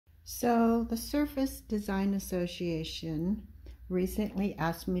So the Surface Design Association recently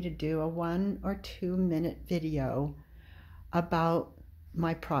asked me to do a 1 or 2 minute video about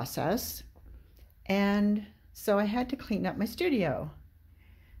my process, and so I had to clean up my studio.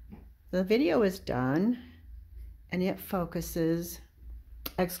 The video is done and it focuses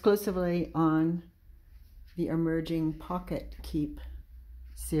exclusively on the Emerging Pocket Keep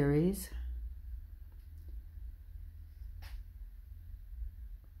series.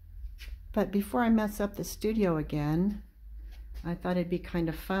 But before I mess up the studio again, I thought it'd be kind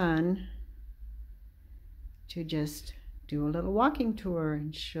of fun to just do a little walking tour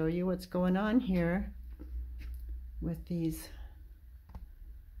and show you what's going on here with these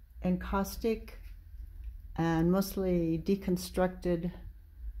encaustic and mostly deconstructed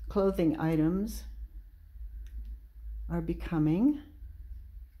clothing items are becoming.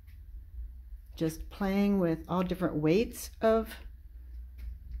 Just playing with all different weights of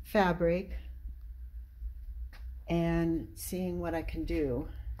fabric and seeing what I can do.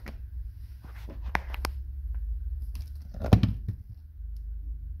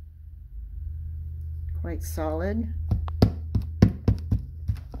 Quite solid.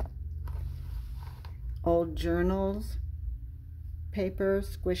 Old journals, paper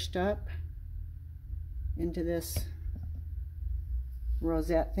squished up into this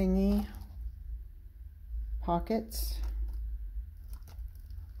rosette thingy, pockets,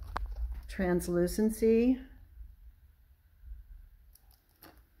 translucency,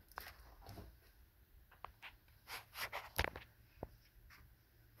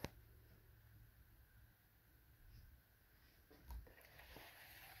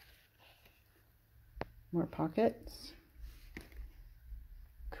 more pockets,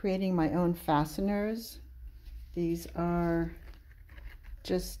 creating my own fasteners. These are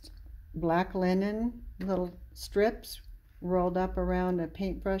just black linen little strips rolled up around a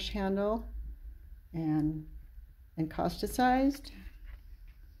paintbrush handle and encausticized.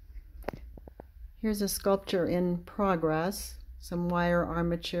 Here's a sculpture in progress, some wire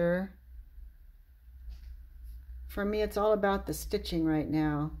armature. For me, it's all about the stitching right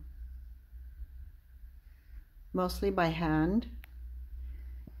now, mostly by hand.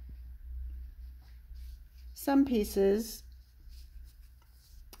 Some pieces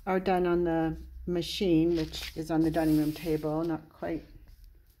are done on the machine, which is on the dining room table. Not quite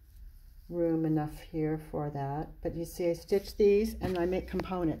room enough here for that, but you see I stitch these and I make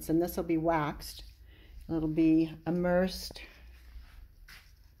components, and this will be waxed. It'll be immersed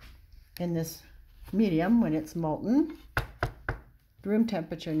in this medium when it's molten, room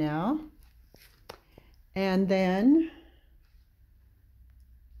temperature now. And then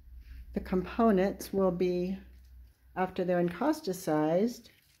the components will be, after they're encausticized,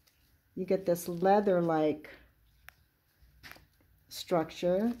 you get this leather-like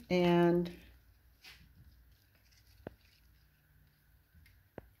structure, and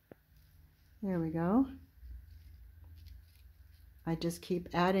there we go. I just keep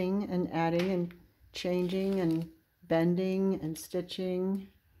adding and changing and bending and stitching.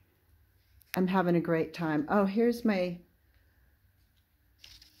 I'm having a great time. Oh, here's my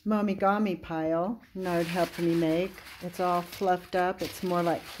momigami pile Nard helped me make. It's all fluffed up. It's more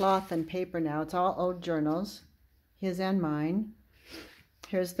like cloth than paper now. It's all old journals, his and mine.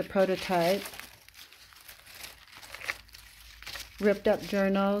 Here's the prototype. Ripped up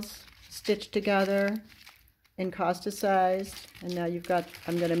journals, stitched together, encausticized, and now you've got,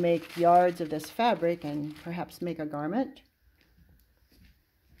 I'm going to make yards of this fabric and perhaps make a garment.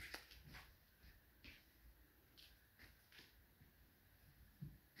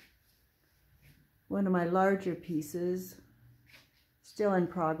 One of my larger pieces, still in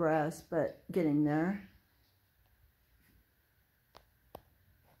progress, but getting there.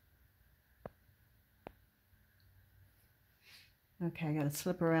 Okay, I got to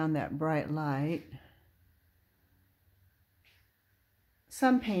slip around that bright light.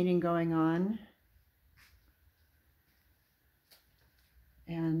 Some painting going on.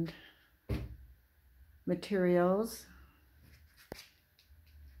 And materials.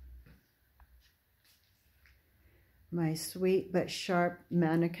 My sweet but sharp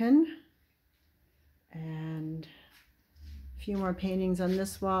mannequin, and a few more paintings on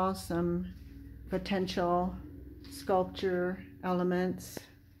this wall, some potential sculpture elements.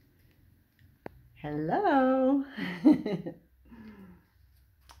 Hello!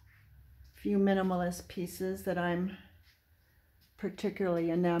 Few minimalist pieces that I'm particularly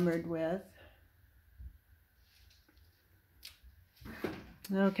enamored with.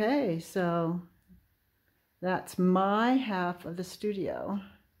 Okay, so that's my half of the studio.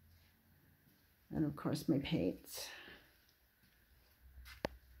 And of course my paints.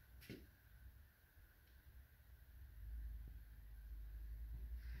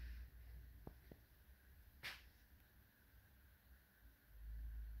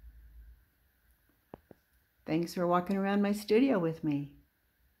 Thanks for walking around my studio with me.